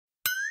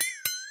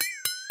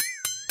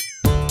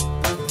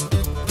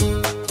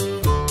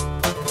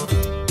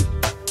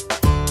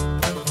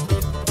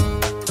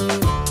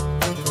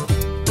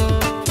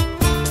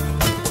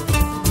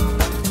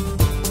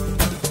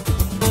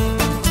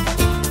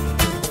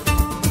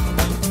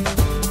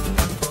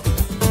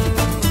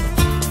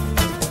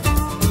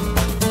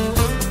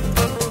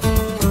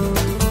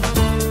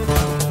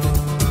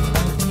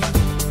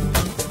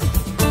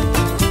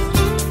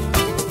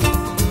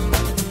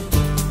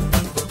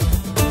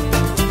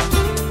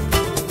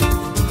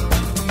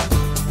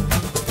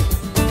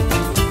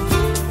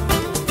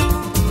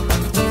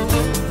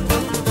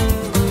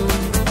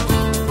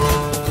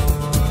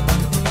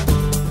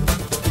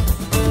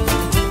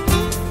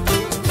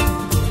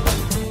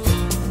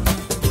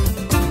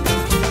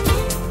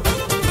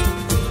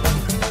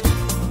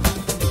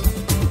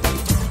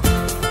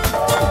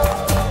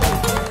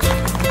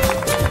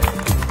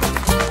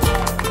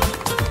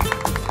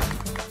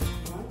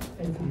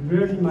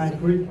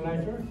great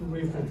pleasure to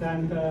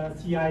represent the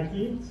CIT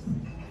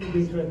to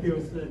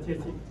introduce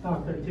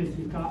Dr.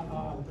 Jessica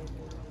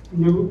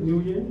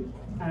Nguyen,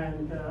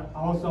 and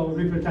also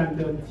represent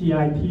the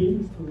CIT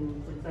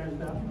to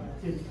present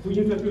to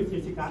introduce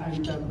Jessica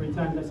and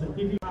present the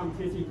certificate from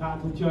Jessica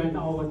to join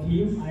our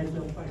team as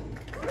a friend.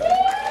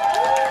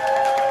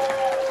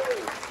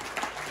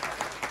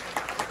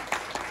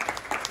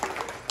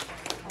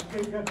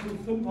 Okay, to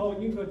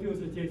simply introduce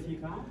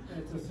Jessica,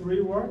 it's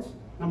 3 words.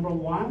 Number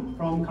 1,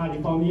 from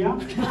California.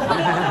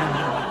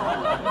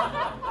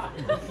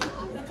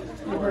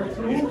 Number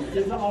 2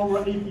 is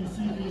our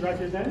ABCD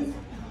resident.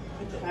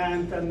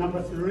 And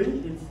number 3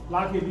 is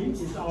luckily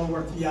is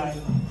our TI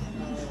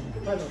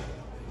fellow.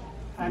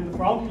 And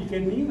from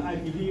beginning, I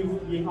believe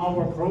in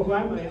our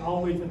program, I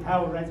always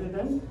tell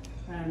residents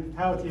and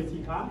tell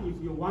Jessica,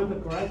 if you want to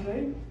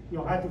graduate,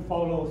 you have to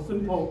follow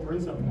simple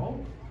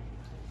principle.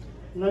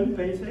 Learn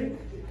basic,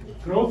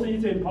 growth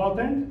is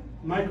important,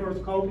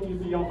 microscope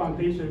is your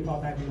foundation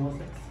for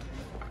diagnosis.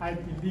 I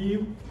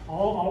believe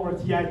all our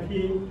TIP,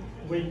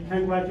 we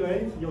can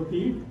graduate, you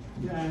did,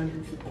 and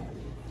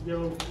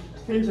you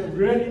did a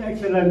really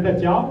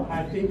excellent job.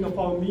 I think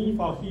for me,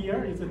 for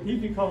here, it's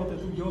difficult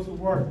to use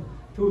words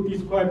to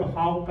describe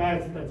how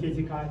best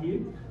Jessica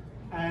is.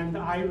 And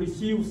I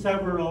received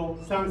several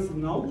thanks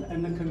notes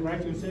and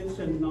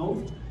congratulation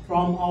notes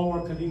from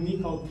our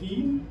clinical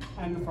team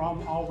and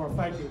from our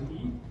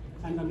faculty.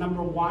 And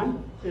number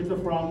 1 is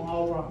from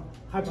our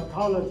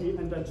hepatology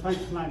and the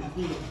transplant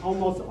team.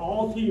 Almost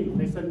all teams,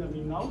 they send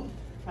me notes.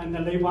 And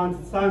they want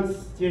to thank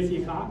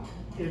Jessica.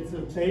 It's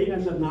day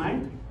and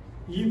night,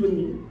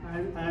 evening,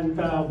 and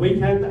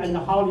weekend and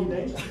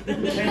holiday to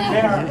take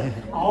care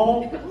of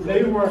all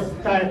liver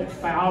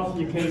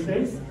biopsy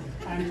cases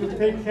and to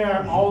take care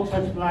of all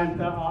transplant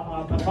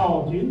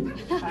pathology.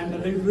 And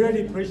they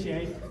really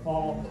appreciate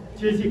for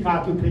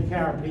Jessica to take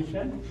care of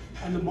patients.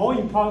 And more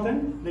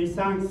important, they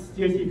thank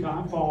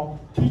Jessica for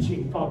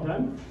teaching for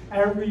them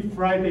every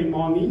Friday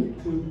morning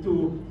to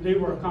do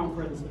liver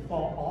conference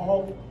for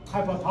all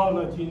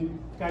hepatology,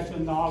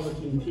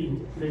 gastroenterology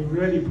team. They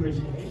really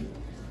appreciate it.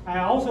 I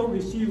also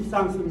received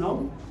thanks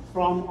note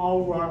from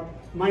our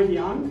mighty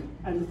aunt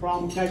and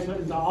from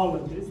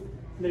gastroenterologists.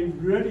 They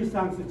really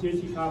thank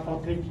Jessica for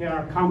taking care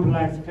of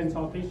complex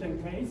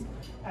consultation case,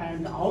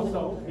 and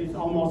also it's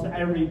almost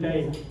every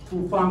day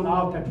to find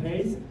out the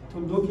case, to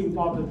looking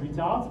for the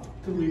results,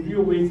 to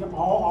review with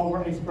all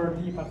our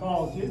expertise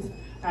pathologists,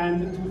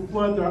 and to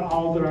further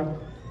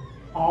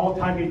all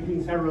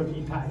targeting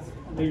therapy tests.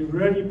 They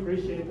really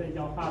appreciate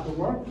your hard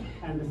work,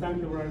 and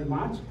thank you very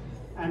much.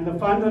 And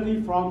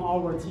finally, from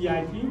our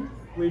TIT,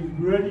 we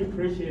really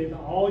appreciate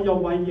all your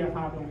 1-year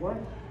hard work.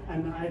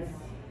 And as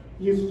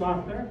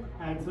instructor,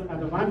 as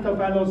advanced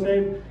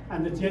fellowship,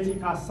 and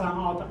Jessica sent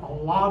out a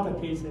lot of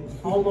cases,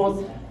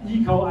 almost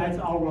equal as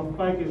our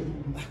faculty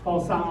for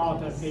sent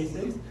out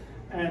cases.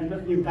 And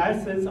in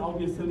that sense,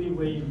 obviously,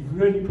 we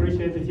really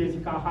appreciate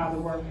Jessica's hard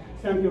work.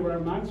 Thank you very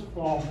much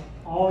for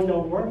all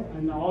your work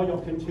and all your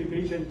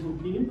contribution to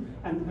team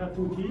and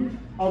to team.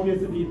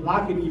 Obviously,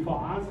 luckily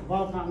for us,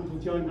 welcome to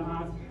join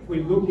us.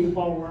 We're looking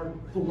forward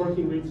to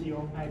working with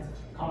you as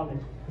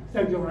colleagues.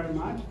 Thank you very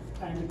much,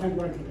 and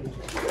congratulations.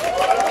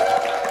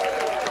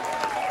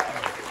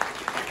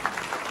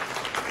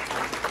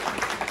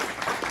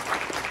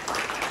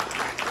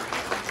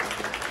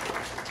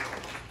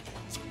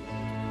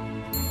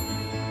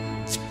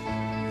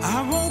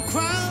 I won't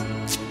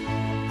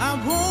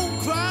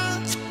cry,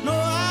 no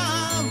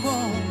I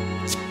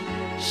won't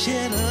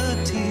shed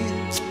a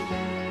tear,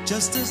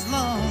 just as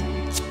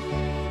long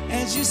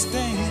as you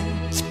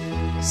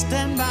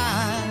stand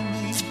by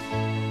me.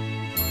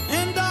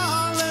 And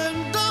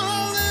darling,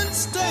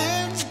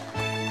 stand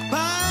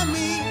by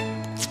me,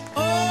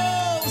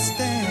 oh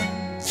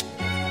stand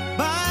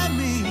by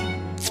me,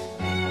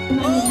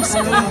 oh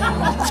stand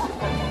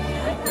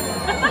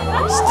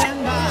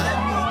by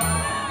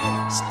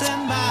me,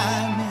 stand by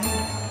me.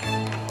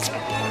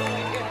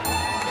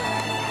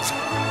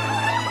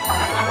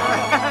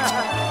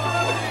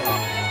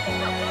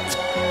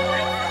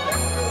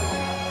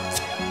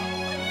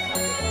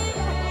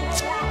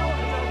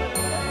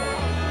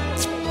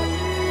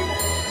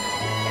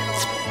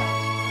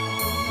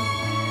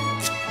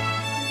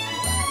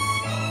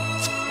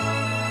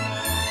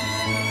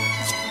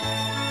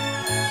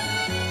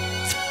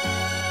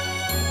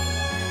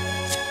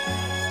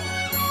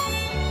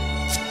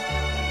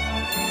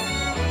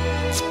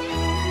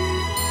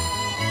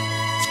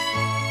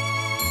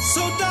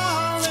 So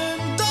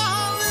darling,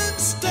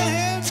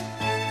 stand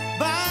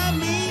by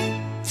me,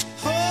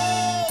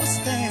 oh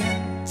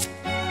stand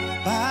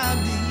by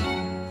me.